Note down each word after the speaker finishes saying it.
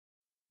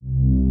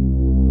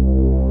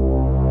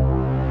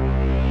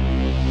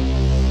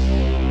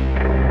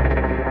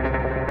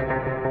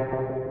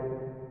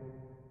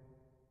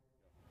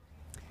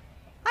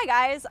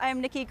guys,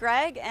 I'm Nikki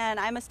Gregg and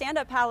I'm a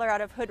stand-up paddler out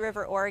of Hood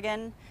River,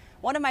 Oregon.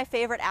 One of my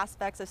favorite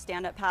aspects of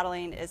stand-up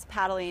paddling is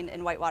paddling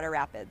in whitewater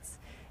rapids.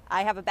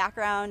 I have a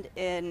background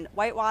in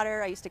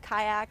whitewater. I used to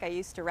kayak, I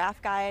used to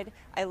raft guide.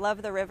 I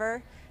love the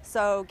river,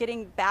 so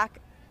getting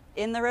back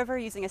in the river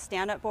using a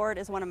stand-up board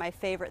is one of my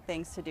favorite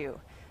things to do.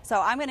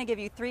 So I'm going to give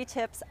you 3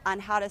 tips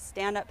on how to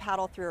stand-up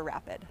paddle through a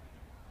rapid.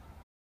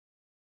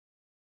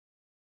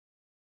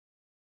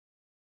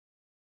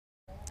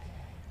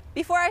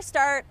 Before I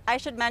start, I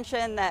should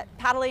mention that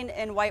paddling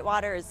in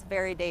whitewater is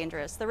very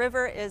dangerous. The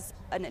river is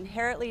an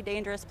inherently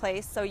dangerous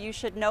place, so you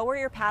should know where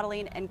you're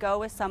paddling and go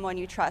with someone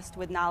you trust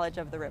with knowledge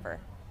of the river.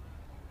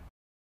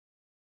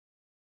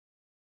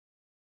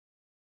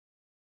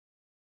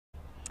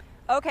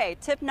 Okay,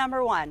 tip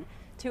number 1.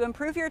 To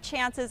improve your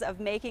chances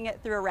of making it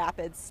through a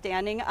rapid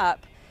standing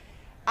up,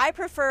 I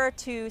prefer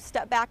to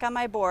step back on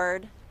my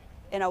board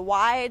in a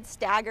wide,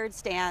 staggered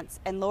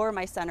stance and lower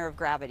my center of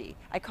gravity.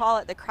 I call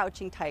it the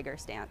crouching tiger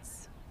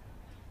stance.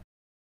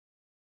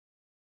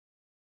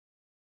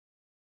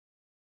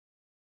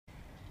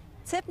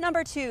 Tip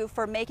number 2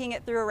 for making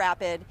it through a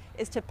rapid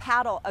is to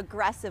paddle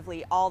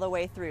aggressively all the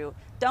way through.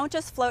 Don't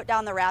just float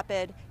down the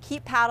rapid,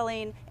 keep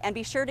paddling, and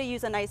be sure to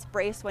use a nice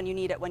brace when you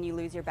need it when you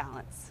lose your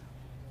balance.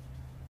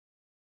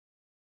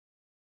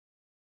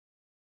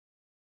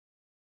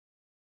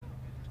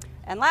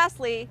 And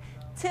lastly,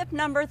 tip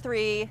number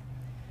 3,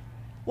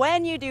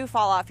 when you do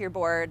fall off your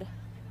board,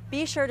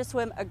 be sure to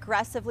swim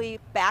aggressively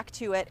back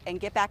to it and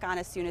get back on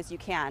as soon as you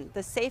can.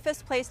 The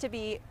safest place to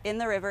be in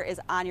the river is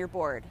on your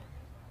board.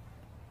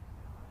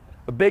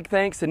 A big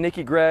thanks to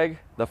Nikki Gregg,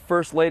 the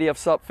First Lady of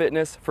Sup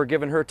Fitness, for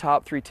giving her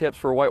top 3 tips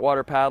for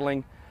whitewater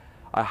paddling.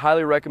 I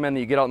highly recommend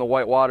that you get out in the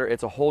whitewater.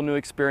 It's a whole new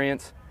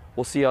experience.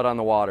 We'll see you out on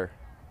the water.